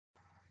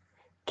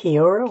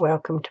Kia ora,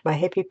 welcome to my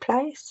happy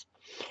place.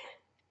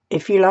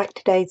 If you like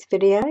today's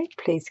video,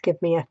 please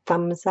give me a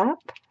thumbs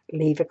up,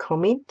 leave a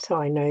comment so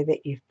I know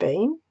that you've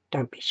been.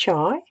 Don't be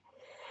shy,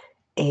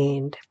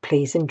 and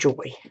please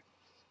enjoy.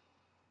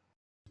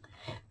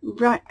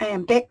 Right, I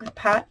am back with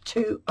part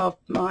 2 of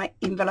my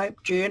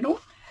envelope journal.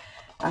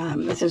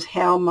 This is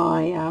how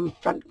my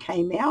front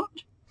came out,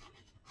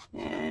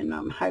 and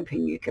I'm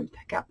hoping you can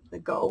pick up the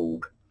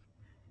gold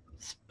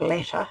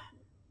splatter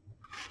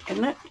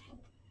in it.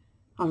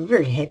 I'm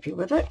very happy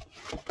with it.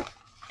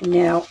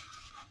 Now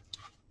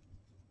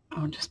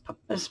I'll just put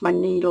this, my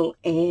needle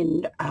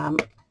and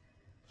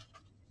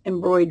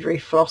embroidery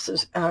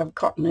flosses.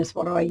 Cotton is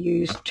what I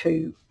use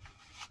to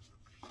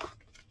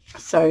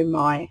sew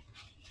my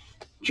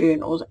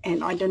journals,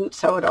 and I didn't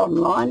sew it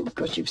online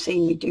because you've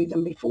seen me do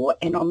them before,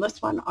 and on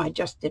this one I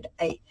just did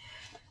a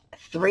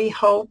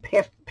 3-hole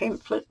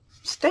pamphlet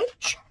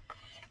stitch,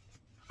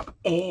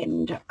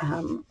 and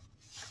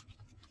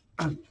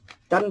I've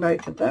done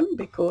both of them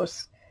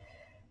because,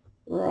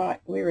 right,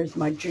 where is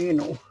my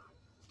journal?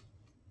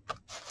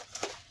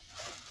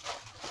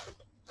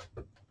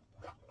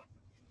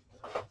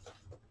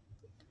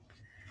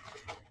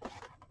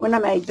 When I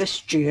made this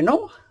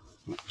journal,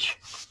 which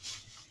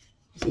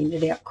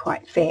ended out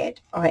quite fat,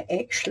 I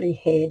actually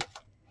had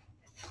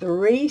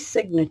 3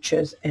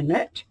 signatures in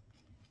it,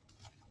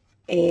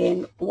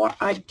 and what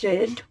I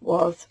did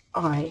was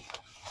I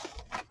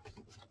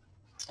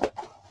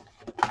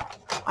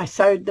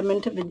sewed them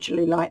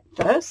individually like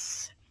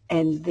this,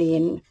 and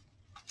then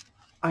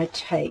I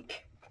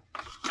take,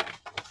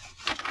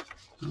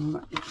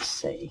 let's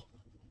see,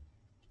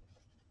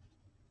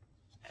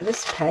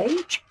 this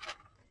page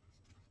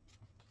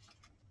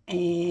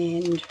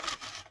and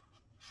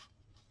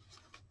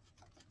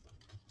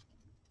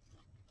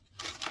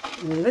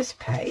this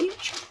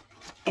page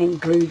and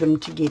glue them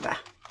together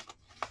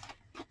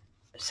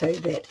so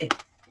that it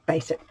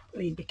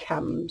basically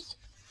becomes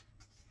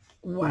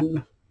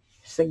one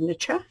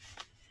signature.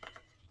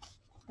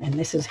 And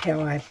this is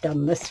how I've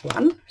done this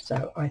one,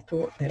 so I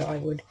thought that I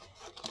would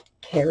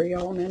carry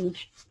on and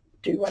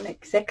do one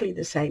exactly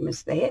the same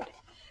as that.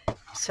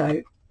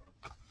 So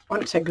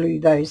once I glue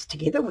those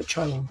together, which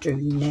I will do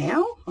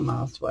now, I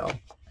might as well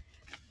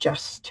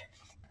just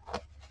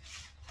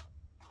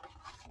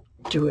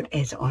do it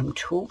as I'm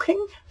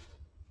talking.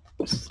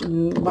 This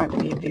won't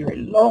be a very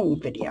long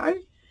video,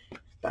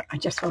 but I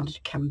just wanted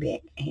to come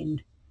back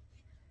and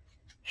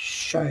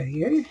show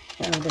you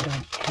how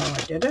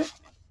I did it.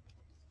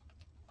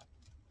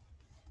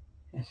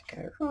 Just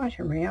go right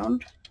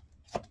around.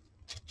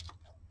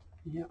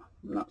 Now,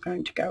 I'm not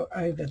going to go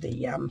over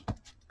the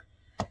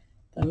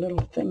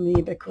little thing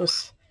there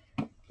because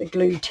the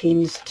glue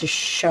tends to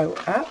show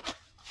up.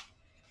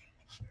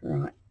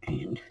 Right,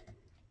 and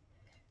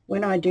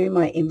when I do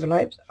my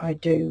envelopes, I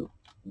do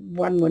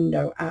one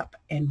window up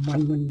and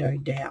one window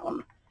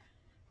down,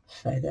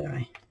 so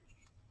that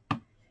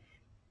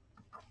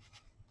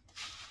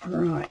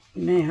right,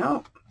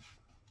 now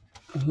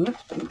I'll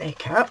lift them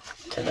back up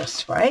to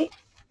this way,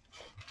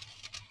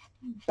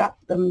 butt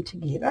them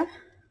together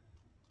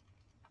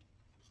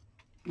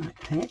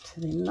like that,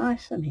 so they're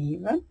nice and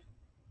even,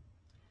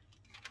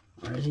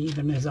 or as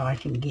even as I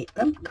can get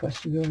them,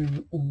 because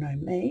you all know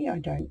me, I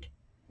don't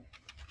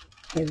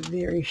have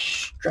very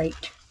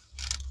straight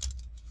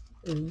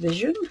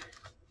vision.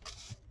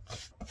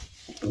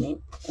 And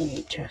then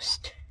we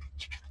just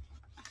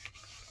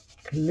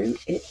glue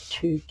it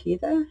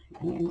together.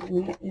 And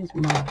where is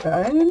my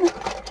bone?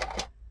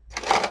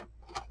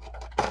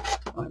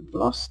 I've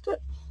lost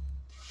it.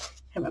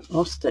 Haven't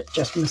lost it,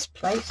 just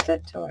misplaced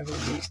it, so I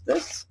will use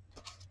this.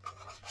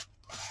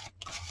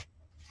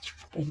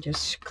 And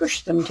just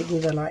squish them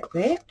together like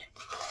that.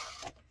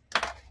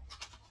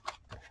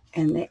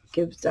 And that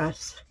gives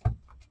us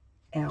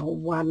our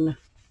one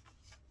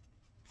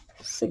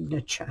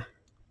signature.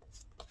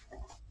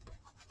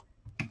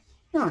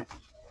 Right.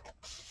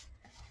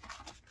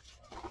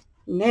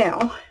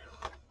 Now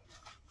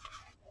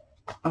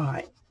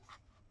I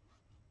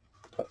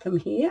put them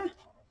here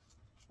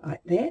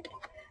like that,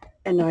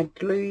 and I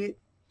glue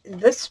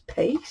this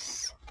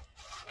piece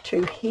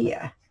to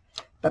here.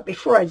 But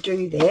before I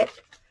do that,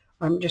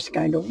 I'm just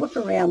going to whip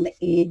around the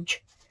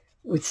edge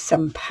with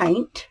some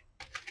paint,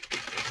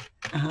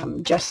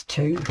 just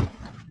to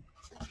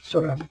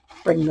sort of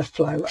bring the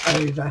flow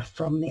over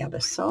from the other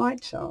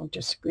side. So I'll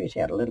just squirt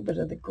out a little bit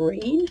of the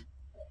green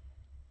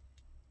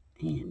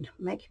and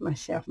making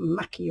myself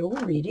mucky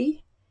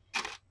already,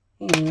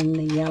 and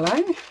the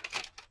yellow.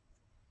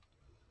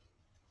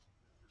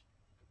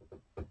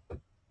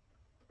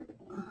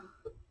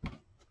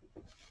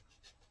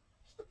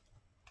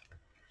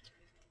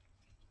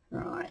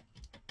 Right,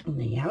 and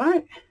the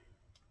yellow.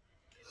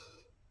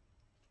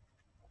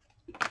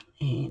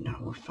 And I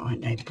will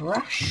find a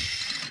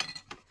brush.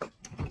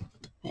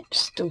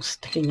 That's still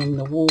sticking in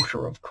the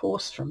water, of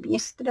course, from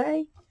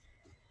yesterday.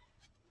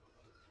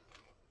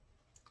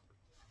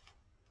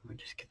 I'll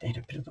just give that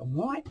a bit of a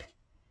wipe.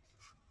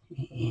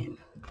 And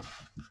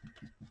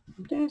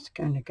I'm just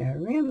going to go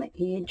around the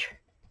edge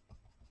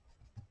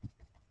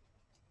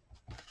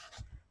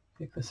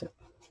because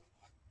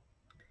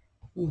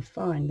you'll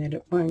find that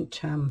it won't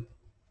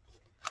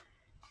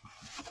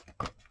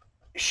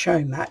show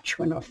much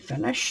when I've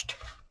finished,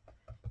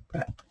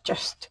 but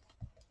just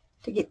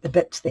to get the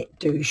bits that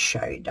do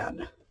show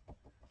done,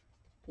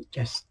 it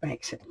just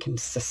makes it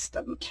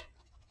consistent.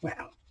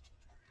 Well,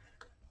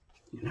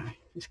 you know,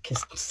 as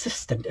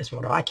consistent as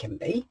what I can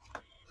be.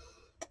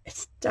 It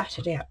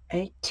started out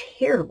a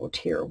terrible,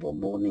 terrible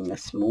morning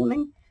this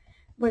morning.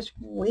 It was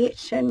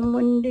wet and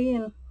windy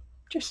and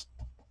just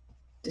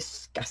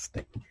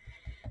disgusting.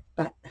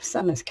 But the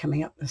sun is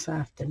coming up this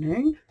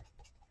afternoon.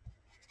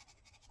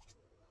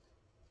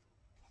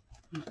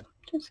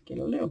 Just get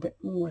a little bit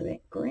more of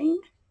that green.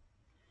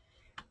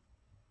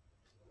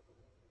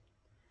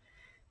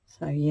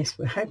 So yes,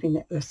 we're hoping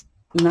that this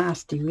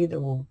nasty weather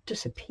will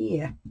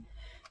disappear,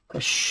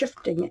 because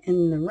shifting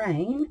in the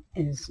rain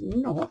is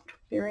not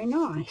very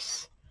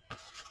nice.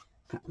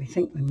 But we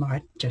think we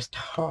might just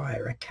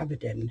hire a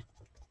covered-in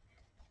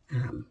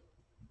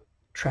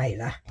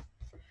trailer.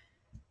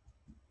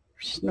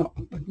 We're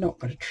not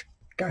going to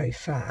go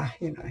far,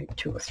 you know,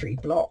 2 or 3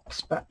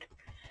 blocks, but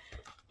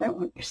don't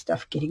want your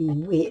stuff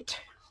getting wet.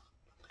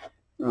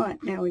 Right,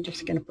 now we're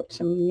just going to put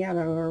some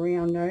yellow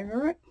around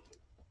over it.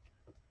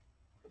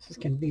 This is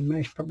going to be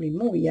most probably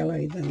more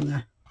yellow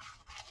than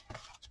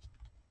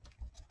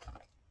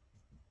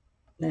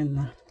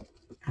the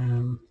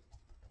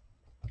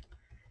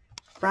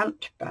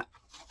front, but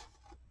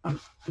I'm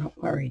not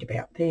worried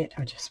about that.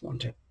 I just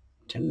want it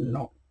to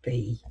not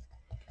be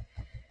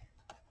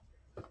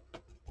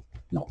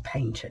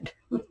painted.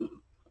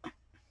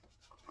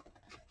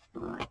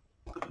 Right,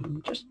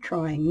 I'm just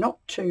trying not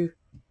to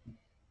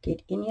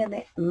get any of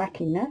that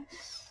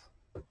muckiness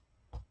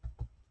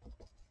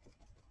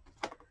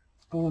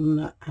on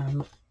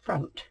the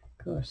front,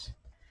 because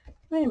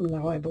I am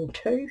liable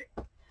to.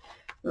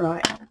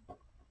 Right,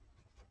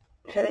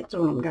 so that's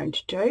all I'm going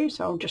to do.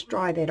 So I'll just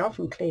dry that off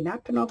and clean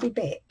up, and I'll be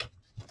back.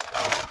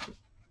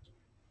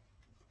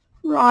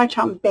 Right,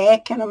 I'm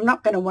back, and I'm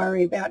not going to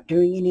worry about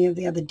doing any of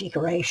the other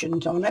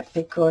decorations on it,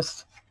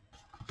 because,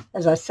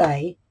 as I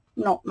say,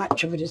 not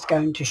much of it is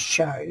going to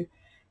show,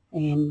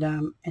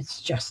 and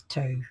it's just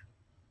to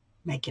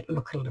make it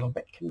look a little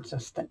bit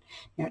consistent.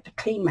 Now, to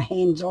clean my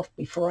hands off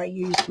before I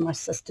use my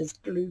sister's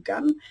glue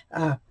gun,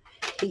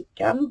 heat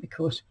gun,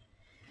 because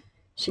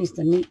she's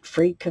the neat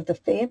freak of the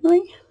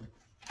family,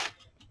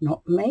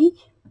 not me.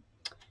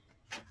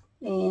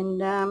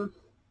 And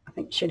I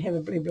think she'd have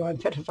a blue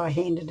blind fit if I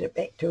handed it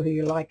back to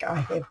her like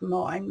I have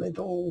mine, with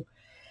all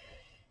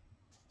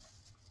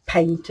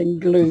paint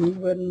and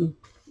glue and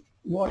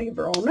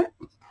whatever on it.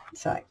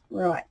 So,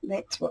 right,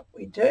 that's what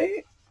we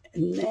do.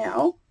 And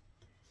now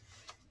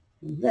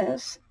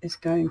this is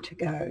going to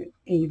go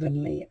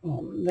evenly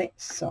on that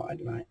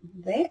side like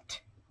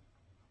that.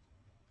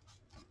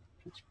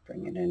 Let's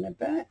bring it in a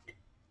bit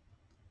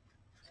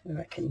so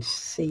I can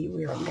see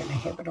where I'm going to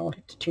have it. I'll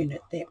have to turn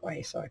it that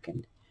way so I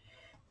can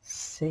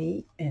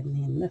see, and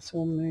then this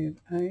will move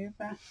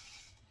over,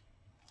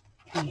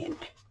 and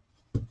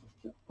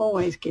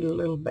always get a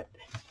little bit.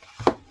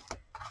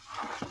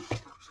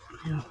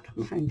 Now what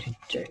I'm going to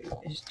do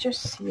is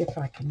just see if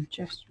I can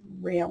just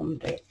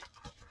round it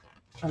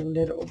a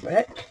little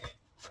bit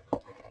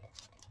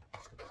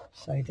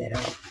so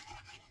that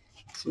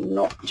it's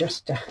not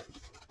just a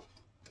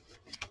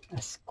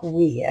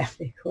square,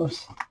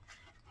 because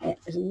that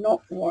is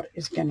not what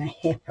is going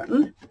to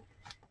happen.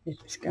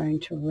 It's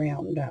going to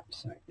round up.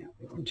 So now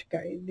we want to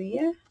go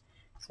there,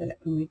 so that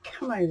when we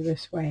come over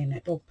this way and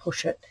it'll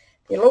push it,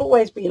 there'll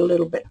always be a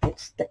little bit that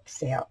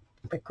sticks out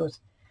because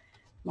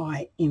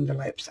my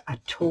envelopes are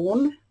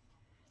torn,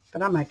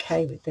 but I'm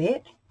okay with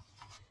that.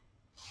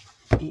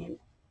 And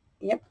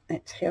yep,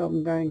 that's how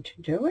I'm going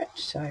to do it.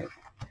 So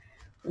what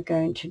we're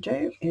going to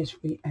do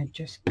is we are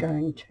just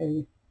going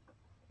to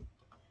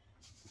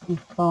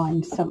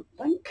find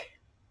something.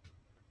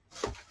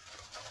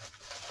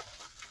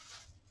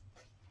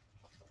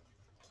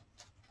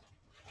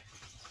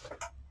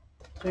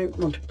 Don't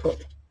want to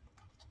put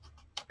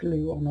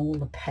glue on all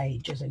the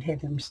pages and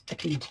have them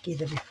sticking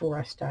together before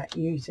I start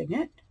using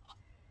it.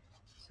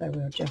 So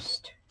we'll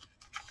just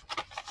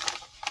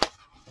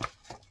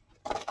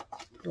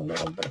put a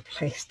little bit of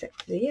plastic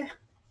there,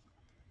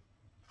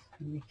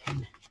 and we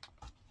can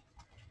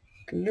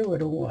glue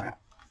it all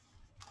up.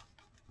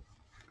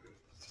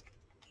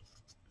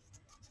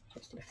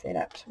 Just lift that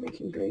up so we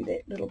can glue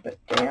that little bit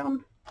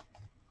down.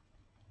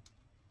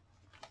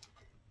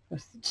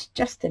 It's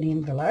just an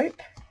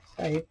envelope,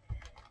 so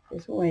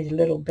there's always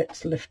little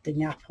bits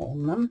lifting up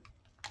on them,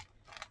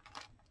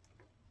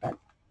 but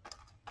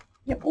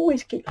you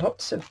always get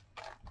lots of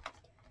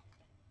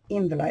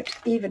envelopes,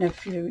 even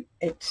if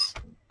it's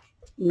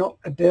not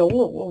a bill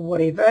or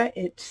whatever,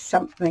 it's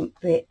something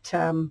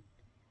that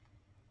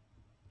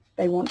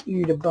they want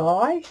you to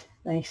buy.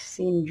 They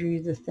send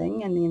you the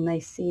thing, and then they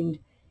send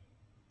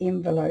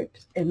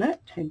envelopes in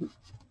it, and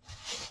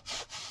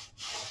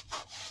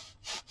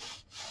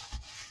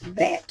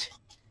that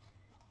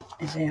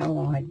is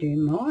how I do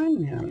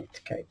mine. Now let's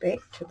go back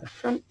to the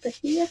front bit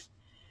here.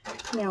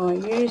 Now I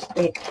used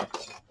that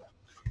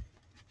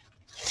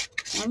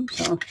one,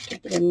 so I'll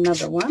stick it in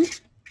another one.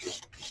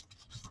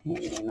 And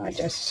then I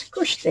just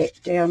squish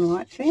that down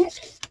like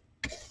that.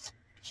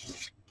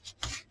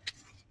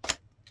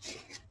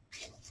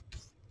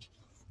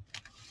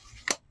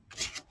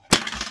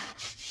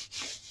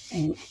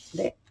 And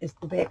that is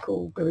the back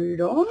all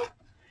glued on.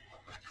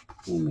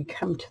 When we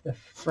come to the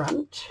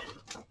front,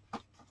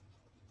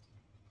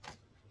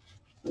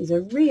 these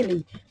are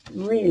really,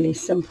 really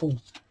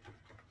simple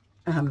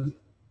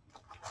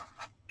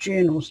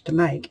journals to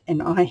make,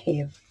 and I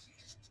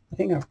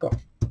think I've got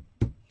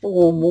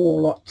 4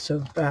 more lots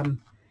of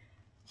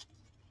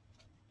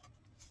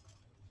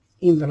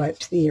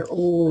envelopes there,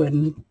 all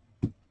in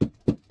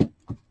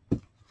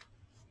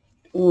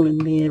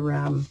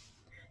their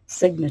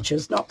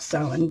signatures, not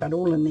sewn, but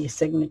all in their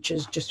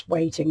signatures, just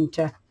waiting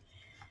to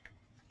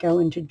go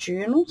into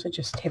journals. I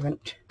just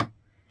haven't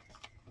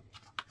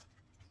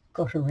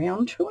got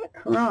around to it.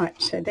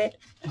 Right, so that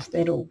is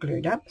that all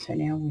glued up. So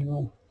now we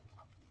will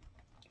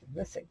give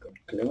this a good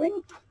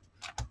gluing.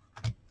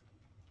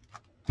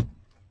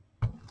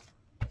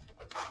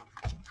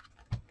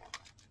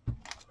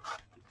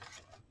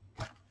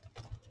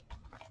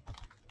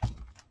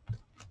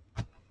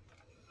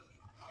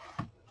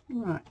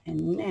 Right,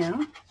 and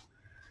now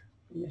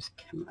we just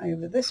come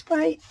over this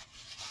way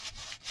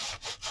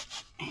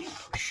and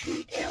push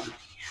you down here.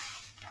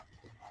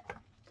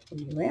 Pull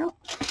you out.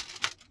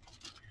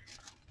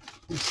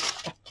 And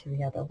stuck to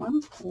the other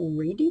one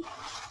already.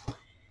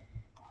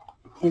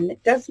 And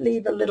it does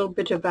leave a little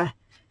bit of a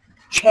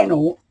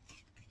channel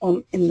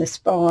in the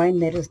spine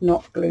that is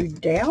not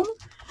glued down,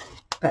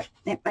 but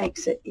that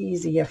makes it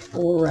easier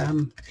for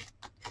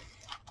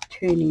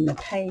turning the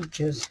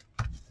pages.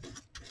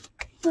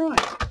 Right.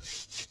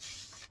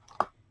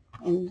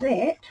 And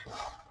that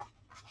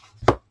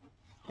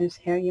is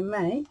how you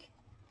make,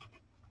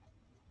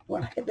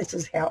 well, this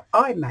is how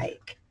I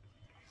make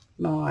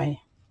my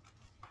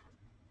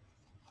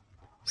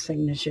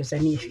signatures.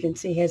 And you can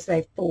see as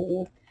they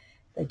fall,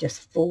 they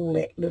just fall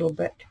that little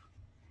bit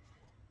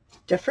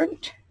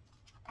different,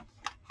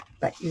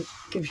 but it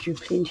gives you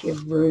plenty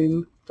of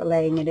room for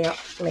laying it out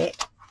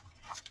flat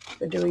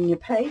for doing your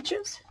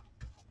pages.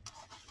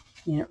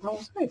 And it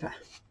rolls over.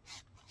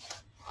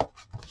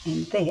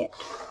 And that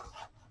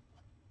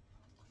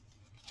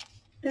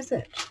is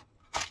it.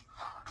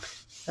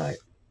 So I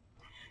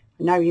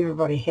know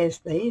everybody has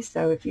these,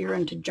 so if you're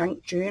into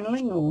junk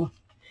journaling or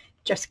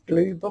just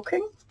glue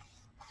booking,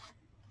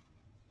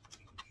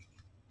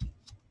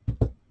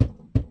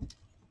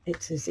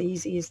 it's as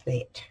easy as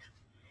that.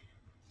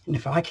 And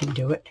if I can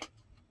do it,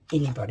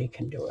 anybody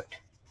can do it.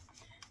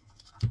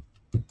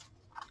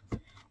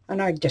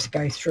 And I just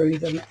go through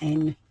them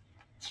and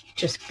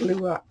just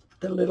glue up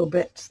the little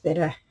bits that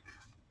are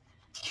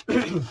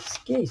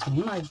excuse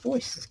me, my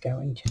voice is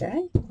going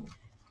today.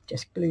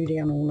 Just glue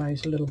down all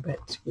those little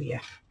bits where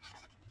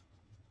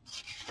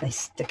they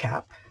stick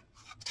up,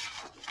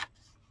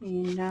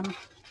 and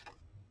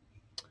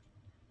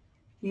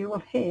you will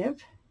have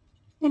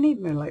an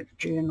envelope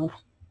journal.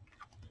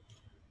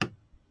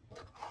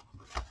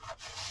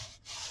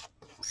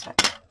 So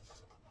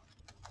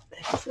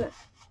that's it.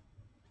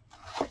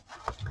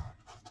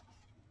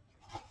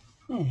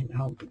 And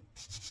I'll be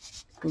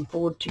looking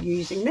forward to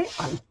using that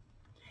one.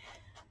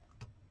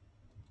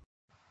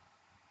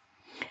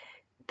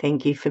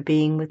 Thank you for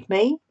being with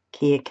me.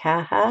 Kia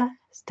kaha,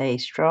 stay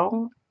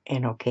strong,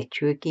 and I'll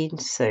catch you again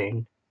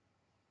soon.